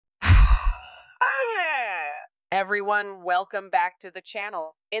Everyone, welcome back to the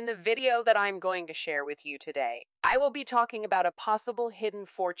channel. In the video that I'm going to share with you today, I will be talking about a possible hidden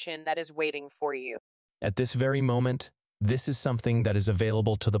fortune that is waiting for you. At this very moment, this is something that is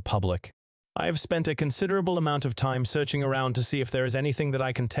available to the public. I have spent a considerable amount of time searching around to see if there is anything that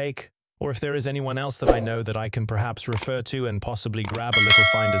I can take, or if there is anyone else that I know that I can perhaps refer to and possibly grab a little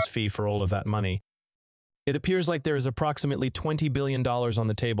finder's fee for all of that money. It appears like there is approximately $20 billion on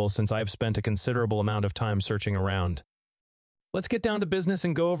the table since I have spent a considerable amount of time searching around. Let's get down to business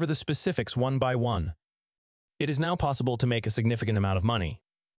and go over the specifics one by one. It is now possible to make a significant amount of money.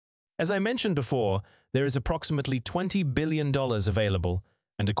 As I mentioned before, there is approximately $20 billion available,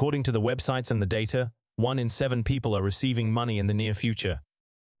 and according to the websites and the data, 1 in 7 people are receiving money in the near future.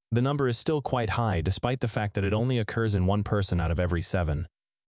 The number is still quite high despite the fact that it only occurs in 1 person out of every 7.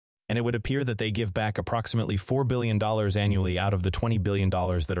 And it would appear that they give back approximately $4 billion annually out of the $20 billion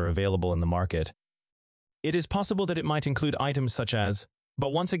that are available in the market. It is possible that it might include items such as,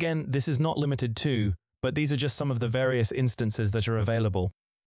 but once again, this is not limited to, but these are just some of the various instances that are available.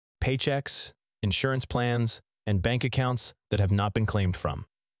 Paychecks, insurance plans, and bank accounts that have not been claimed from.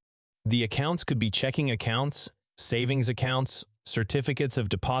 The accounts could be checking accounts, savings accounts, certificates of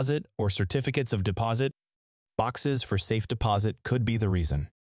deposit or certificates of deposit. Boxes for safe deposit could be the reason.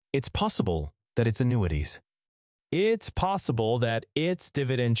 It's possible that it's annuities. It's possible that it's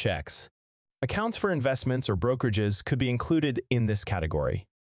dividend checks. Accounts for investments or brokerages could be included in this category.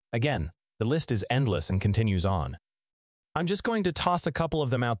 Again, the list is endless and continues on. I'm just going to toss a couple of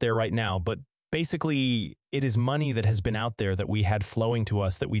them out there right now, but basically, it is money that has been out there that we had flowing to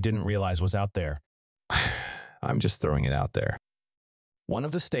us that we didn't realize was out there. I'm just throwing it out there. One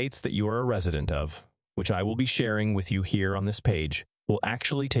of the states that you are a resident of, which I will be sharing with you here on this page, will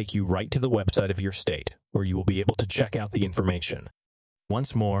actually take you right to the website of your state, where you will be able to check out the information.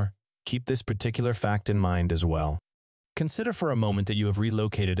 Once more, keep this particular fact in mind as well. Consider for a moment that you have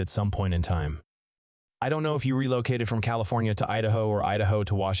relocated at some point in time. I don't know if you relocated from California to Idaho or Idaho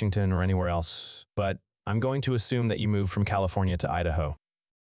to Washington or anywhere else, but I'm going to assume that you moved from California to Idaho.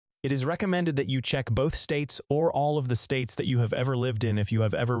 It is recommended that you check both states or all of the states that you have ever lived in if you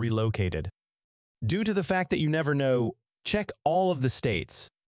have ever relocated. Due to the fact that you never know, check all of the states.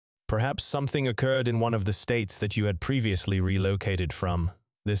 Perhaps something occurred in one of the states that you had previously relocated from.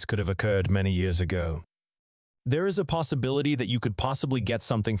 This could have occurred many years ago. There is a possibility that you could possibly get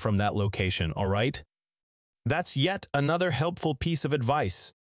something from that location, all right? That's yet another helpful piece of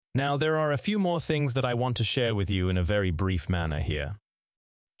advice. Now, there are a few more things that I want to share with you in a very brief manner here.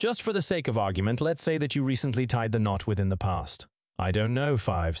 Just for the sake of argument, let's say that you recently tied the knot within the past. I don't know,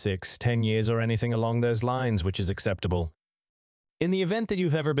 5, 6, 10 years or anything along those lines, which is acceptable. In the event that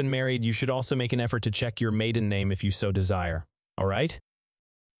you've ever been married, you should also make an effort to check your maiden name if you so desire, all right?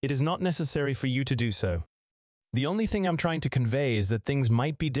 It is not necessary for you to do so. The only thing I'm trying to convey is that things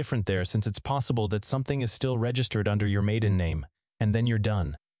might be different there since it's possible that something is still registered under your maiden name, and then you're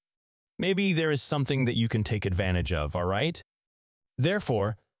done. Maybe there is something that you can take advantage of, all right?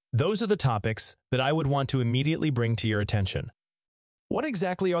 Therefore, those are the topics that I would want to immediately bring to your attention. What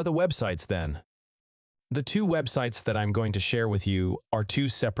exactly are the websites then? The 2 websites that I'm going to share with you are 2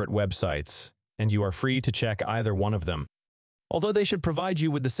 separate websites, and you are free to check either one of them. Although they should provide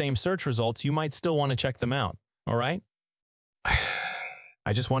you with the same search results, you might still want to check them out, all right?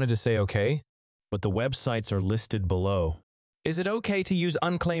 I just wanted to say okay, but the websites are listed below. Is it okay to use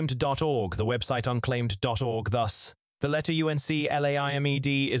unclaimed.org, the website unclaimed.org thus? The letter unclaimed,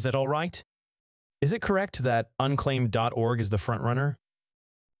 is it all right? Is it correct that unclaimed.org is the frontrunner?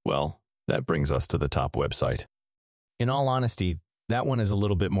 Well, that brings us to the top website. In all honesty, that one is a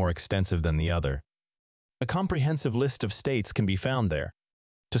little bit more extensive than the other. A comprehensive list of states can be found there.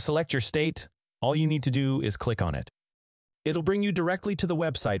 To select your state, all you need to do is click on it. It'll bring you directly to the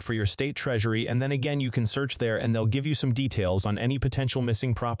website for your state treasury, and then again you can search there and they'll give you some details on any potential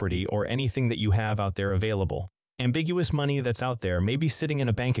missing property or anything that you have out there available. Ambiguous money that's out there may be sitting in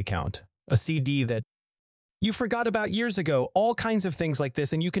a bank account, a CD that you forgot about years ago, all kinds of things like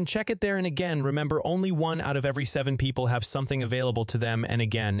this, and you can check it there. And again, remember, only 1 out of every 7 people have something available to them, and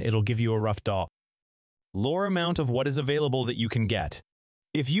again, it'll give you a rough dollar amount of what is available that you can get.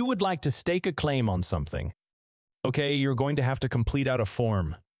 If you would like to stake a claim on something, okay, you're going to have to complete out a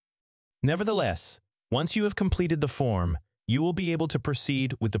form. Nevertheless, once you have completed the form, you will be able to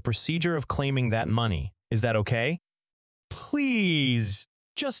proceed with the procedure of claiming that money. Is that okay? Please,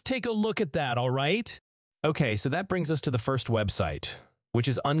 just take a look at that, all right? Okay, so that brings us to the first website, which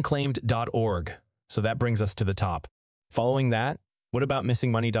is unclaimed.org. So that brings us to the top. Following that, what about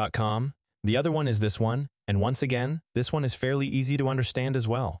missingmoney.com? The other one is this one, and once again, this one is fairly easy to understand as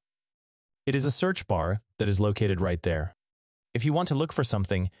well. It is a search bar that is located right there. If you want to look for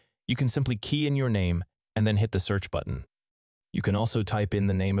something, you can simply key in your name and then hit the search button. You can also type in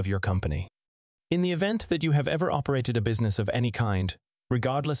the name of your company. In the event that you have ever operated a business of any kind,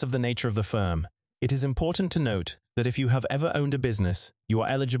 regardless of the nature of the firm, it is important to note that if you have ever owned a business, you are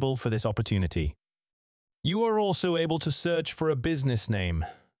eligible for this opportunity. You are also able to search for a business name,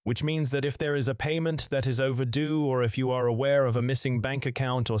 which means that if there is a payment that is overdue or if you are aware of a missing bank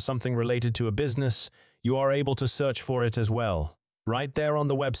account or something related to a business, you are able to search for it as well, right there on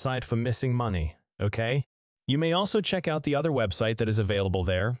the website for missing money, okay? You may also check out the other website that is available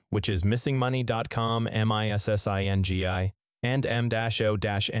there, which is missingmoney.com, MISSINGI, and m-o-n-a-y.com.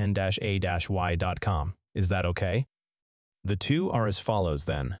 Is that okay? The two are as follows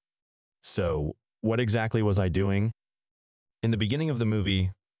then. So, what exactly was I doing? In the beginning of the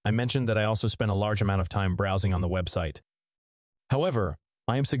movie, I mentioned that I also spent a large amount of time browsing on the website. However,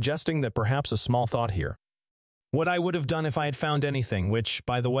 I am suggesting that perhaps a small thought here. What I would have done if I had found anything, which,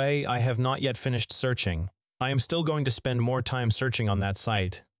 by the way, I have not yet finished searching. I am still going to spend more time searching on that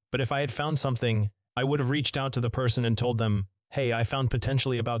site, but if I had found something, I would have reached out to the person and told them, hey, I found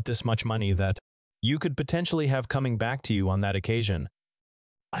potentially about this much money that you could potentially have coming back to you on that occasion.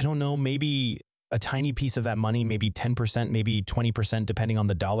 I don't know, maybe a tiny piece of that money, maybe 10%, maybe 20%, depending on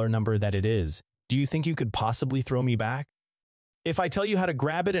the dollar number that it is. Do you think you could possibly throw me back? If I tell you how to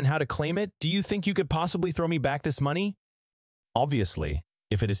grab it and how to claim it, do you think you could possibly throw me back this money? Obviously,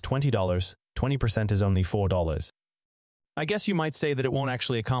 if it is $20, 20% is only $4. I guess you might say that it won't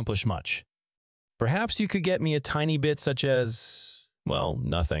actually accomplish much. Perhaps you could get me a tiny bit such as, well,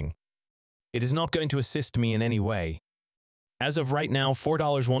 nothing. It is not going to assist me in any way. As of right now,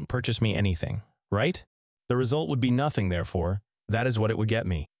 $4 won't purchase me anything, right? The result would be nothing, therefore. That is what it would get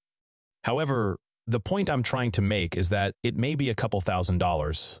me. However, the point I'm trying to make is that it may be a couple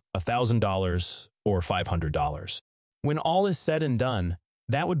 $1,000, $1,000, or $500. When all is said and done,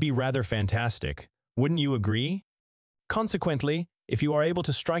 that would be rather fantastic. Wouldn't you agree? Consequently, if you are able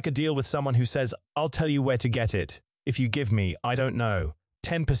to strike a deal with someone who says, I'll tell you where to get it, if you give me, I don't know,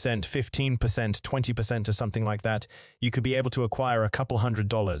 10%, 15%, 20% or something like that, you could be able to acquire a couple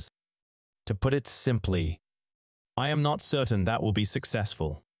 $100. To put it simply, I am not certain that will be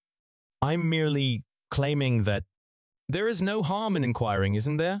successful. I'm merely claiming that there is no harm in inquiring,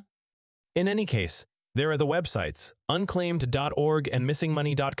 isn't there? In any case, there are the websites, unclaimed.org and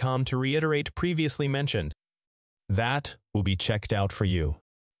missingmoney.com to reiterate previously mentioned. That will be checked out for you.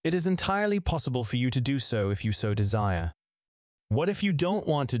 It is entirely possible for you to do so if you so desire. What if you don't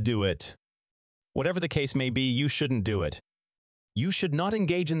want to do it? Whatever the case may be, you shouldn't do it. You should not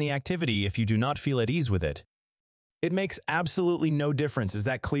engage in the activity if you do not feel at ease with it. It makes absolutely no difference, is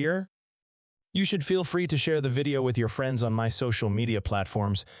that clear? You should feel free to share the video with your friends on my social media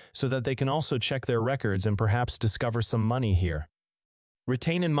platforms so that they can also check their records and perhaps discover some money here.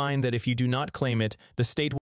 Retain in mind that if you do not claim it, the state